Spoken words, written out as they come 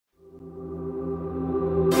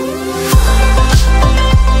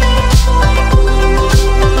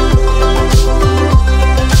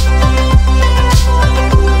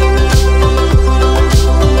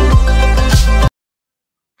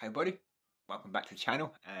welcome back to the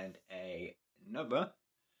channel and another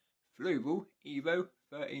Fluval Evo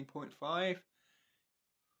 13.5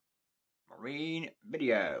 marine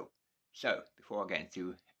video. So before I get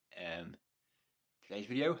into today's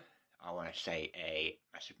video, I want to say a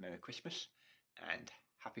massive Merry Christmas and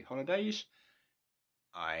Happy Holidays.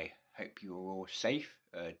 I hope you're all safe,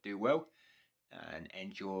 do well and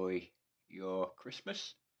enjoy your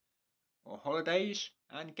Christmas or holidays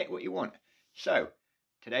and get what you want. So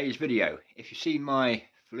today's video, if you've seen my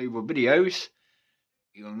Fluval videos,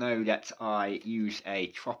 you'll know that I use a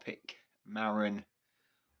tropic marine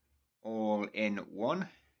all-in-one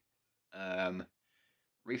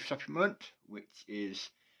reef supplement, which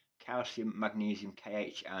is calcium, magnesium,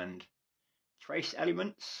 KH and trace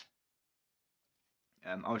elements.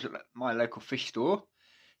 I was at my local fish store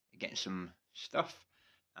getting some stuff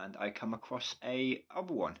and I come across a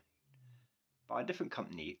other one by a different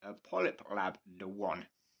company, a Polyp Lab the One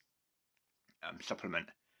supplement.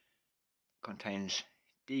 Contains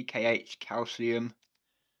DKH, calcium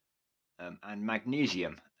and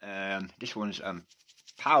magnesium. This one's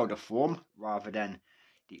powder form rather than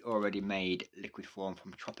the already made liquid form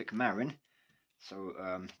from Tropic Marine.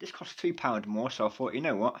 So this costs £2 more, so I thought, you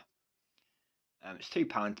know what, it's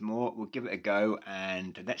 £2 more, we'll give it a go,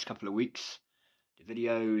 and the next couple of weeks the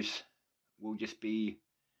videos will just be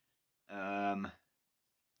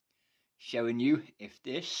showing you if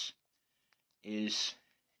this is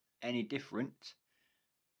any different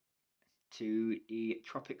to the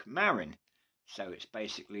Tropic Marine. So it's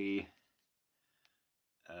basically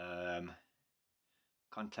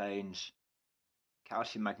contains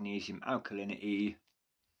calcium, magnesium, alkalinity,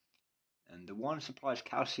 and the one supplies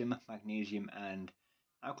calcium, magnesium and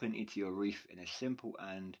alkalinity to your reef in a simple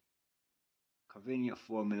and convenient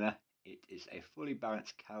formula. It is a fully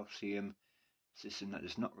balanced calcium system that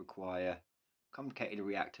does not require complicated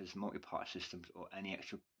reactors, multi-part systems or any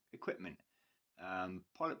extra equipment.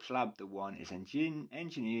 Polyp Lab the One is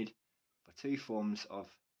engineered for two forms of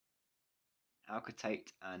alkatate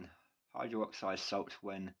and hydroxide salts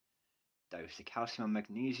when dosed. The calcium and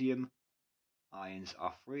magnesium ions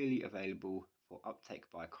are freely available for uptake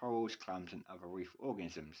by corals, clams and other reef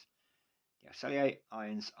organisms. The oxalate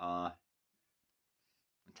ions are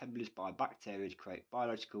metabolized by bacteria to create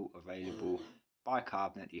biological available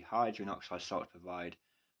bicarbonate. The hydrogen oxide salts provide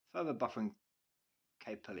further buffering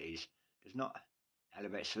capabilities. Does not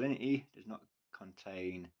elevate salinity, does not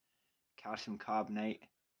contain calcium carbonate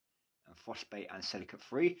and phosphate and silicate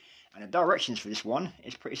free. And the directions for this one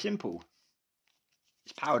is pretty simple.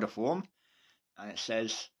 It's powder form and it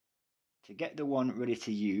says to get the one ready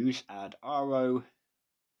to use, add RO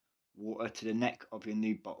water to the neck of your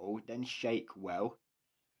new bottle, then shake well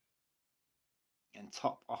and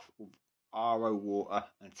top off with RO water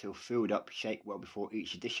until filled up. Shake well before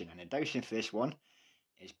each addition. And the dosing for this one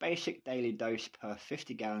is basic daily dose per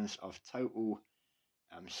 50 gallons of total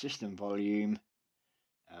system volume.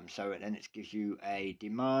 So then it gives you a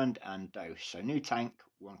demand and dose. So new tank,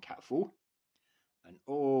 1 capful. An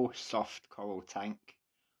all soft coral tank,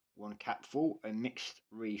 1 capful. A mixed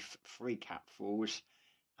reef, 3 capfuls.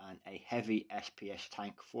 And a heavy SPS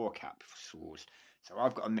tank, 4 capsules. So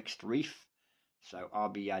I've got a mixed reef, so I'll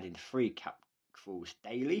be adding 3 capfuls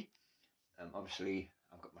daily. Obviously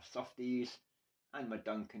I've got my softies and my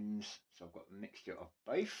Duncans, so I've got a mixture of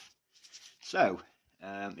both. So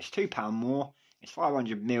it's £2 more. It's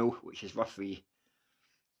 500ml, which is roughly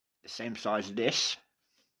the same size as this.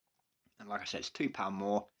 And like I said, it's £2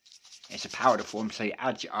 more. It's a powder form, so you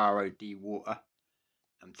add your ROD water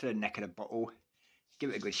to the neck of the bottle. Give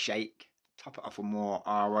it a good shake. Top it off with more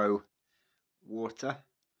RO water.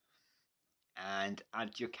 And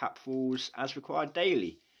add your capfuls as required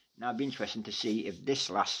daily. Now it'd be interesting to see if this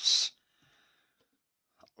lasts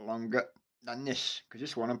longer than this, because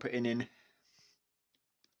this one I'm putting in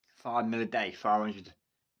 5ml a day,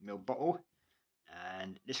 500ml bottle,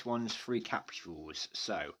 and this one's 3 capsules.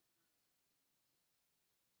 So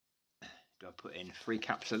do I put in 3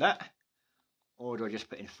 caps of that, or do I just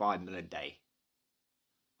put in 5ml a day?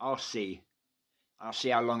 I'll see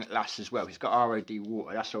how long it lasts as well. It's got ROD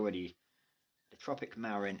water. That's already, the Tropic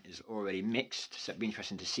Marine is already mixed, so it'd be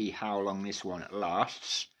interesting to see how long this one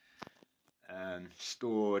lasts.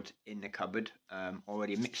 Stored in the cupboard,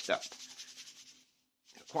 already mixed up.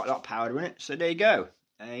 Quite a lot of powder in it, so there you go,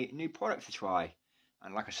 a new product to try.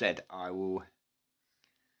 And like I said, I will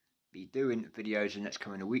be doing videos in the next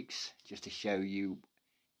coming weeks just to show you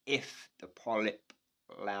if the Polyp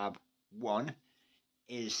Lab One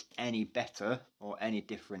is any better or any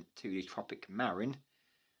different to the Tropic Marine.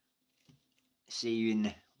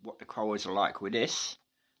 Seeing what the corals are like with this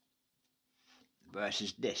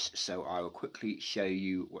versus this. So I will quickly show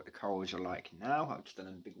you what the corals are like now. I've just done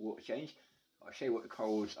a big water change. I'll show you what the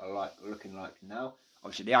corals are looking like now.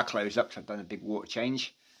 Obviously they are closed up, so I've done a big water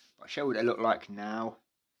change. But I'll show you what they look like now.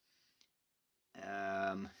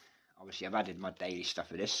 Obviously I've added my daily stuff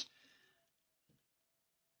for this.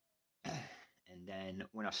 And then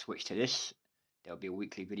when I switch to this, there'll be a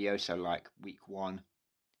weekly video, so like week 1,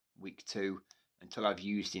 week 2, until I've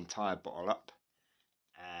used the entire bottle up,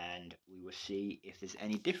 and we will see if there's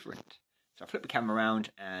any different. So I'll flip the camera around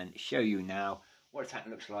and show you now what the tank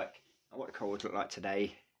looks like and what the corals look like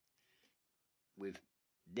today with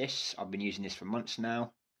this. I've been using this for months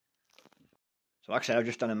now. So like I said, I've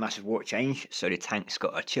just done a massive water change, so the tank's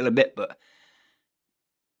got to chill a bit,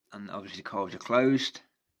 and obviously the corals are closed.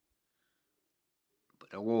 But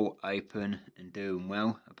they're all open and doing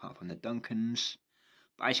well, apart from the Duncans.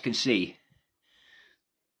 But as you can see,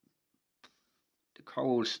 the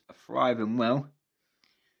corals are thriving well.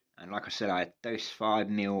 And like I said, I dose 5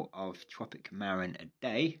 ml of tropic marine a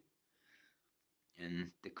day.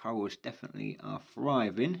 And the corals definitely are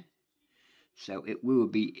thriving. So it will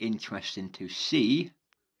be interesting to see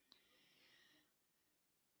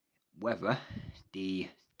whether the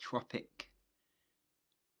tropic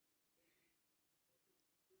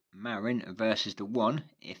marine versus the one,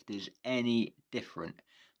 if there's any different.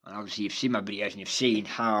 And obviously you've seen my videos and you've seen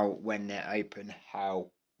how when they're open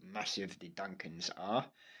how massive the Duncans are.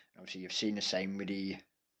 And obviously you've seen the same with the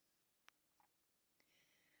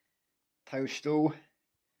Toadstool,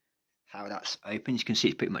 how that's open. You can see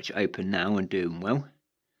it's pretty much open now and doing well.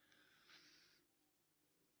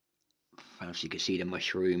 And obviously you can see the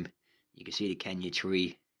mushroom, you can see the Kenya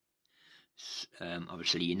tree.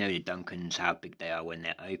 Obviously you know the Duncans, how big they are when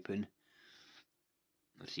they're open.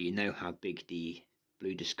 Obviously you know how big the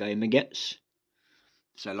blue discoma gets.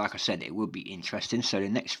 So like I said, it will be interesting. So the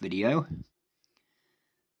next video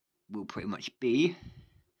will pretty much be,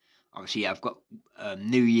 obviously I've got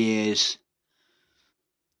New Year's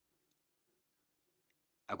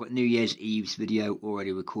Eve's video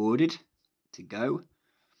already recorded to go.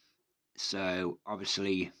 So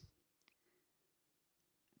obviously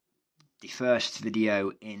the first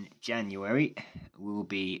video in January will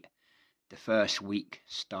be the first week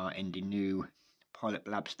starting the new Polyp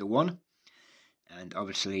Labs the one, and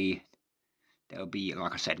obviously there'll be,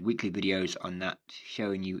 like I said, weekly videos on that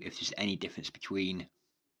showing you if there's any difference between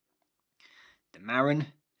the Marin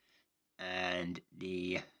and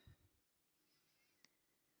the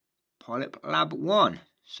Polyp Lab 1.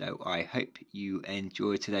 So I hope you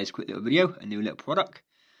enjoyed today's quick little video, a new little product,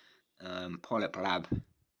 Polyp Lab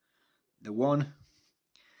the 1.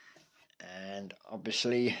 And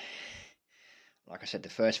obviously, like I said, the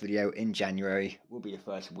first video in January will be the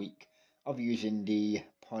first week of using the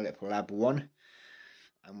Polyp Lab 1,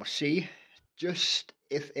 and we'll see just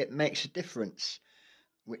if it makes a difference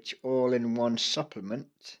which all-in-one supplement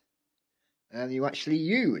you actually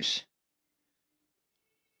use.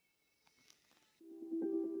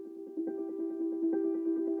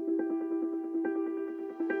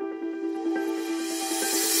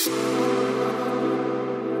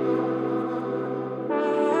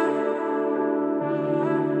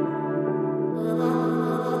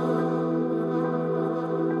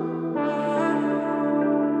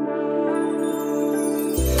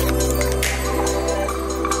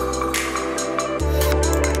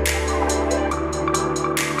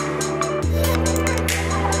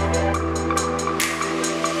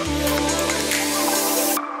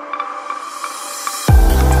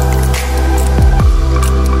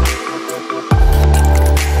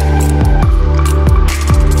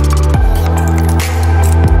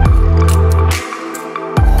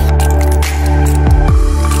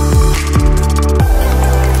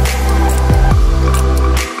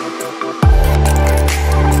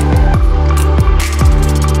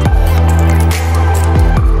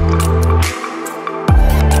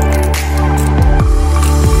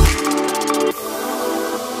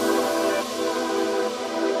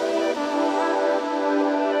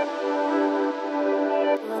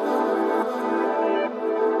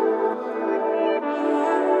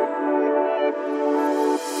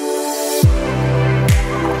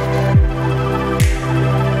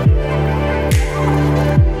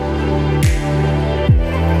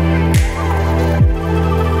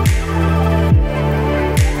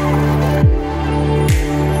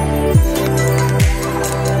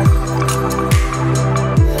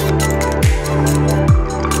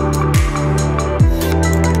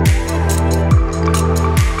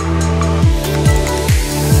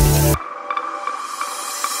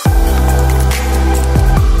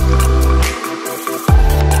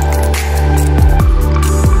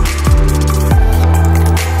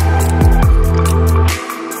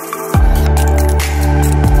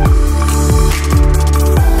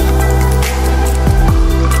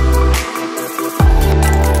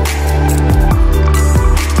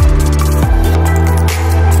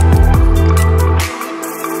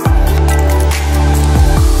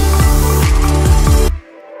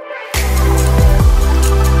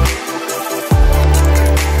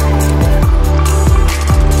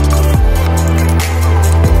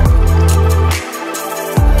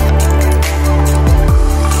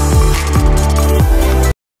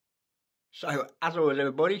 So, as always,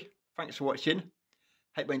 everybody, thanks for watching.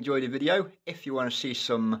 Hope you enjoyed the video. If you want to see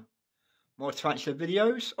some more tarantula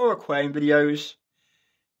videos or aquarium videos,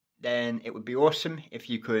 then it would be awesome if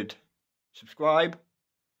you could subscribe,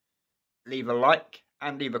 leave a like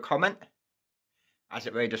and leave a comment, as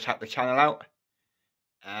it really does help the channel out.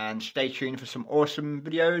 And stay tuned for some awesome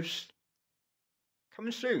videos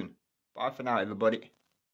coming soon. Bye for now, everybody.